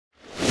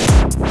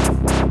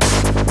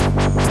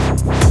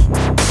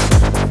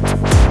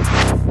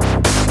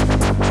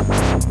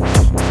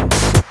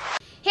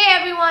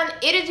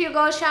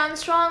your girl Shan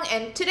Strong,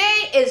 and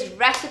today is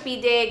recipe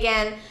day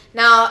again.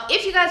 Now,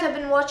 if you guys have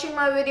been watching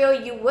my video,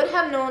 you would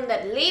have known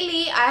that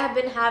lately I have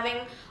been having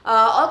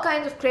all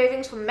kinds of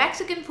cravings for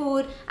Mexican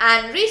food,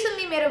 and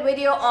recently made a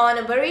video on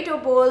a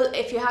burrito bowl.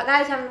 If you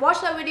guys haven't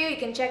watched that video, you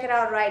can check it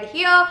out right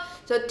here.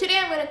 So today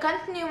I'm going to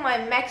continue my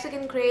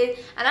Mexican craze,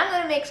 and I'm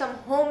going to make some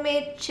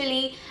homemade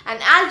chili, and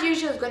as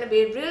usual it's going to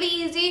be really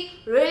easy,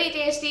 really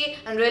tasty,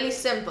 and really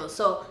simple.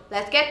 So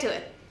let's get to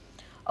it.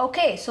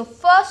 Okay, so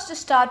first to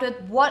start with,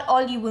 what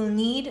all you will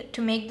need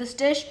to make this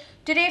dish.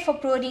 Today for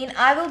protein,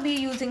 I will be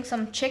using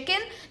some chicken.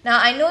 Now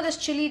I know this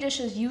chili dish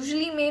is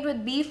usually made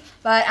with beef,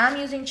 but I'm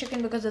using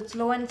chicken because it's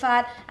low in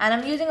fat, and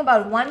I'm using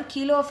about 1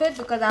 kilo of it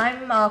because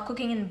I'm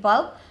cooking in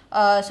bulk.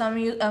 So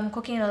I'm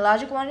cooking in a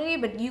larger quantity,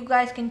 but you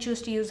guys can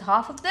choose to use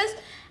half of this.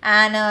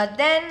 And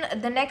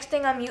then the next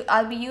thing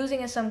I'll be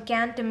using is some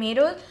canned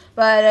tomatoes,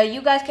 but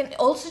you guys can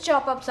also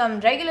chop up some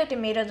regular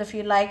tomatoes if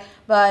you like,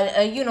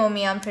 but you know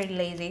me, I'm pretty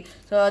lazy,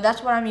 so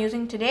that's what I'm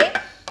using today.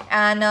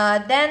 And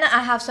then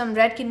I have some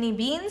red kidney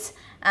beans,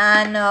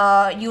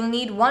 and you'll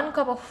need 1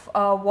 cup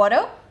of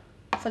water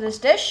for this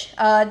dish.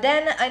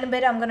 Then in a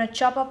bit I'm gonna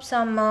chop up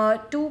some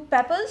 2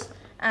 peppers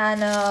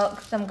and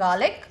some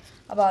garlic,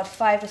 about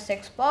 5 or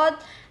 6 pods.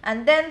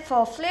 And then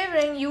for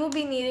flavoring, you will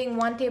be needing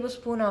 1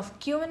 tablespoon of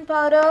cumin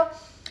powder,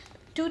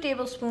 2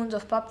 tablespoons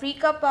of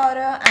paprika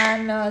powder,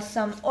 and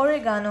some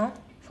oregano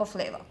for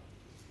flavor.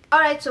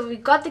 Alright, so we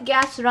got the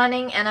gas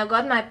running and I've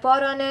got my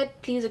pot on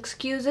it. Please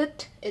excuse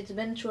it, it's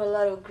been through a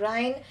lot of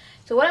grind.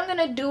 So what I'm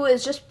gonna do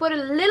is just put a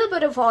little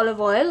bit of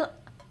olive oil,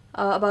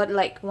 about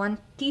like 1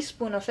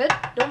 teaspoon of it.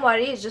 Don't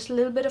worry, it's just a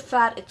little bit of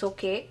fat, it's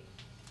okay.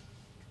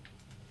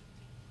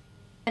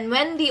 And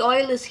when the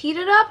oil is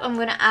heated up, I'm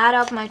going to add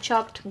up my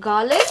chopped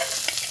garlic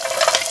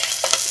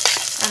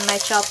and my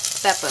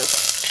chopped peppers.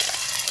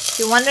 If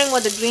you're wondering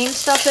what the green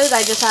stuff is,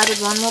 I just added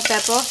 1 more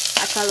pepper.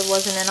 I felt it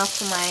wasn't enough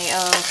for my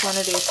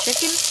quantity of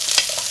chicken.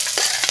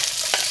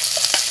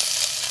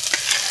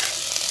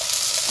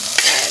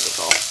 There we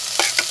go.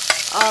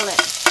 All in.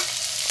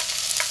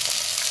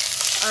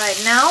 Alright,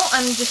 now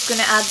I'm just going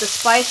to add the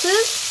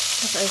spices.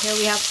 So here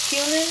we have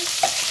cumin.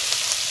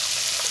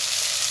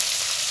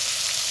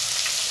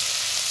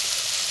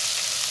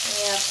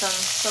 We have some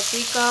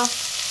paprika,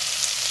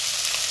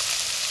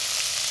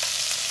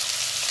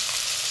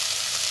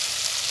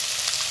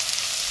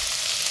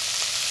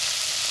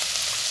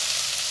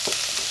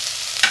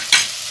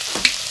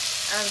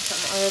 and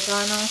some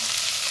oregano.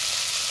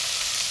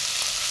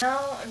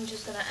 Now I'm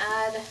just gonna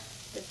add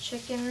the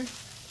chicken.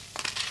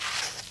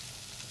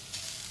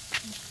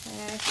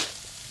 Okay,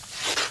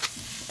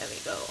 there we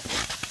go.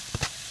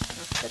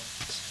 That's it.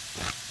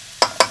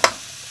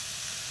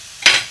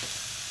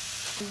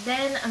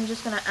 Then I'm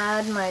just gonna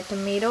add my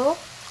tomato.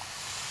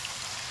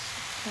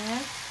 Okay.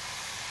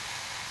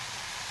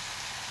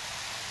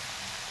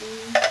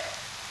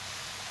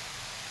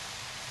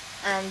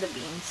 And the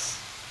beans.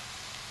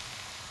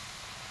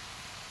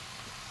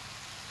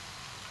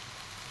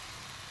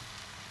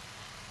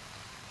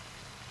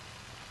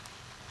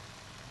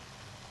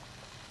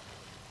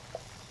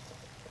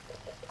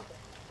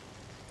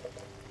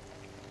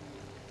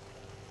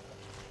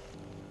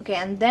 Okay,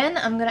 and then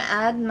I'm gonna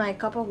add my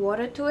cup of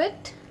water to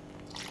it.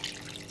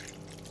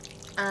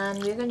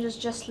 And we're going to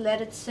just let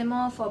it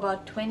simmer for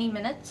about 20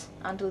 minutes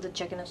until the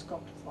chicken is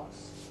cooked for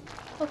us.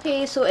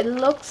 Okay, so it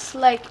looks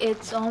like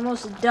it's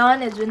almost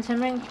done. It's been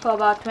simmering for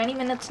about 20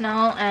 minutes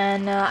now,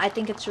 and I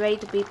think it's ready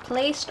to be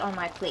placed on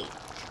my plate.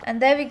 And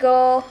there we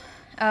go.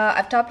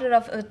 I've topped it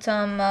off with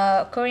some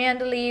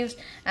coriander leaves,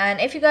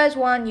 and if you guys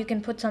want, you can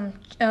put some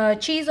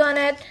cheese on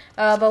it,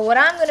 but what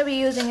I'm going to be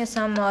using is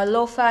some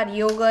low-fat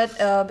yogurt,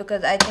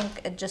 because I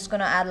think it's just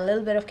going to add a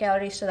little bit of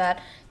calories to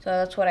that, so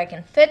that's what I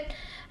can fit.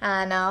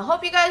 And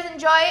hope you guys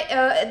enjoy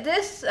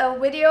this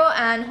video,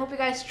 and hope you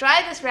guys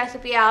try this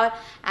recipe out,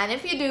 and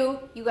if you do,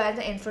 you guys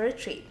are in for a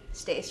treat.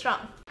 Stay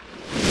strong.